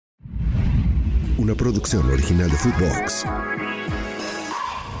Una producción original de Footbox.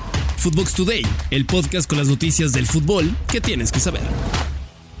 Footbox Today, el podcast con las noticias del fútbol que tienes que saber.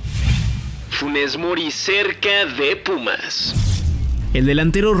 Funes Mori cerca de Pumas. El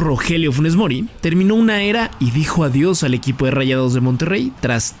delantero Rogelio Funes Mori terminó una era y dijo adiós al equipo de Rayados de Monterrey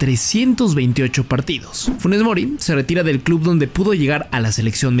tras 328 partidos. Funes Mori se retira del club donde pudo llegar a la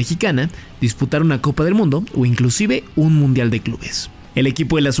selección mexicana, disputar una Copa del Mundo o inclusive un Mundial de Clubes. El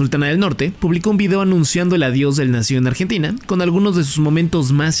equipo de la Sultana del Norte publicó un video anunciando el adiós del nacido en Argentina, con algunos de sus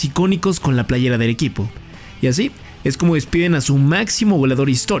momentos más icónicos con la playera del equipo. Y así es como despiden a su máximo goleador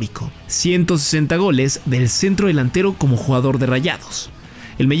histórico, 160 goles del centro delantero como jugador de Rayados.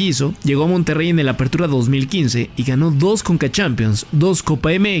 El mellizo llegó a Monterrey en el Apertura 2015 y ganó 2 Conca Champions, 2 Copa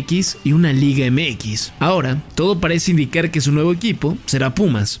MX y una Liga MX. Ahora, todo parece indicar que su nuevo equipo será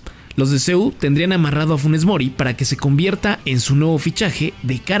Pumas. Los de CU tendrían amarrado a Funes Mori para que se convierta en su nuevo fichaje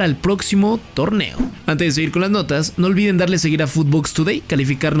de cara al próximo torneo. Antes de seguir con las notas, no olviden darle seguir a Footbox Today,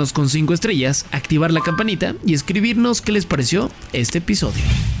 calificarnos con 5 estrellas, activar la campanita y escribirnos qué les pareció este episodio.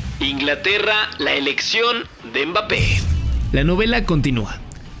 Inglaterra, la elección de Mbappé. La novela continúa.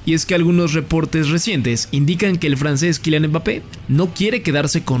 Y es que algunos reportes recientes indican que el francés Kylian Mbappé no quiere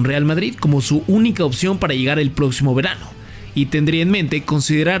quedarse con Real Madrid como su única opción para llegar el próximo verano, y tendría en mente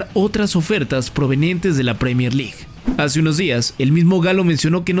considerar otras ofertas provenientes de la Premier League. Hace unos días, el mismo Galo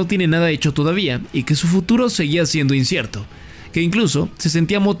mencionó que no tiene nada hecho todavía y que su futuro seguía siendo incierto, que incluso se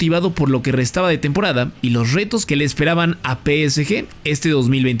sentía motivado por lo que restaba de temporada y los retos que le esperaban a PSG este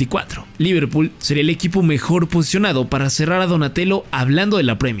 2024. Liverpool sería el equipo mejor posicionado para cerrar a Donatello hablando de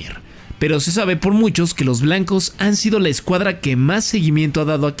la Premier, pero se sabe por muchos que los blancos han sido la escuadra que más seguimiento ha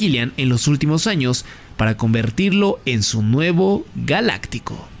dado a Kylian en los últimos años para convertirlo en su nuevo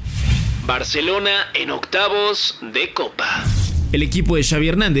galáctico. Barcelona en octavos de Copa. El equipo de Xavi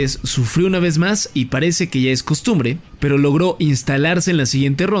Hernández sufrió una vez más y parece que ya es costumbre, pero logró instalarse en la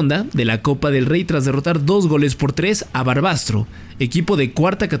siguiente ronda de la Copa del Rey tras derrotar 2-3 a Barbastro, equipo de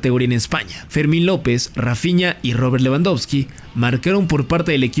cuarta categoría en España. Fermín López, Rafinha y Robert Lewandowski marcaron por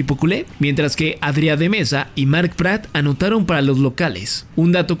parte del equipo culé, mientras que Adrià de Mesa y Marc Prat anotaron para los locales.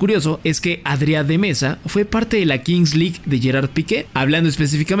 Un dato curioso es que Adrià de Mesa fue parte de la Kings League de Gerard Piqué, hablando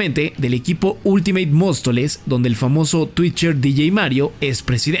específicamente del equipo Ultimate Móstoles, donde el famoso Twitcher DJ Mario es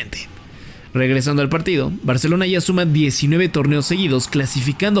presidente. Regresando al partido, Barcelona ya suma 19 torneos seguidos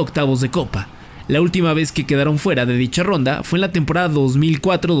clasificando a octavos de Copa. La última vez que quedaron fuera de dicha ronda fue en la temporada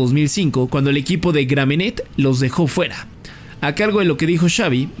 2004-2005, cuando el equipo de Gramenet los dejó fuera. A cargo de lo que dijo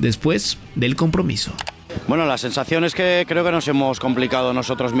Xavi después del compromiso. Bueno, la sensación es que creo que nos hemos complicado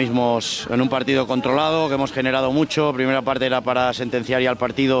nosotros mismos en un partido controlado, que hemos generado mucho. Primera parte era para sentenciar ya el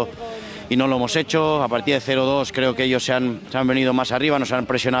partido y no lo hemos hecho. A partir de 0-2 creo que ellos se han venido más arriba, nos han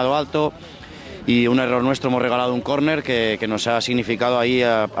presionado alto y un error nuestro, hemos regalado un córner que nos ha significado ahí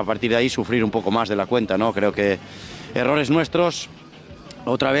a partir de ahí sufrir un poco más de la cuenta, ¿no? Creo que errores nuestros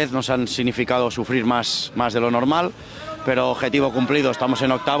otra vez nos han significado sufrir más de lo normal, pero objetivo cumplido, estamos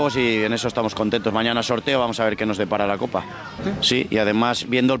en octavos y en eso estamos contentos. Mañana sorteo, vamos a ver qué nos depara la Copa. Sí, y además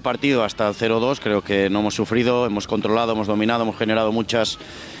viendo el partido hasta el 0-2 creo que no hemos sufrido, hemos controlado, hemos dominado, hemos generado muchas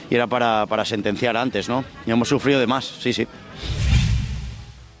y era para sentenciar antes, ¿no? Y hemos sufrido de más, sí.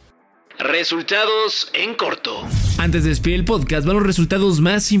 Resultados en corto. Antes de despedir el podcast, van los resultados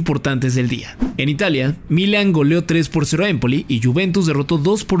más importantes del día. En Italia, Milan goleó 3-0 a Empoli y Juventus derrotó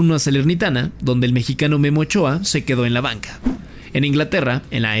 2-1 a Salernitana, donde el mexicano Memo Ochoa se quedó en la banca. En Inglaterra,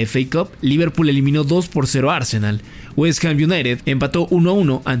 en la FA Cup, Liverpool eliminó 2-0 a Arsenal. West Ham United empató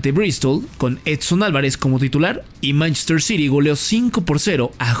 1-1 ante Bristol con Edson Álvarez como titular y Manchester City goleó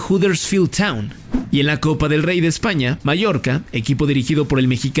 5-0 a Huddersfield Town. Y en la Copa del Rey de España, Mallorca, equipo dirigido por el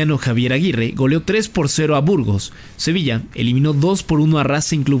mexicano Javier Aguirre, goleó 3-0 a Burgos. Sevilla eliminó 2-1 a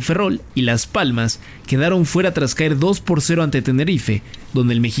Racing Club Ferrol y Las Palmas quedaron fuera tras caer 2-0 ante Tenerife,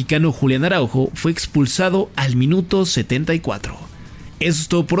 donde el mexicano Julián Araujo fue expulsado al minuto 74. Eso es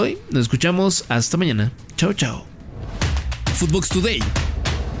todo por hoy, nos escuchamos hasta mañana. Chao. Footbox Today.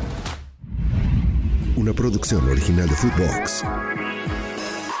 Una producción original de Footbox.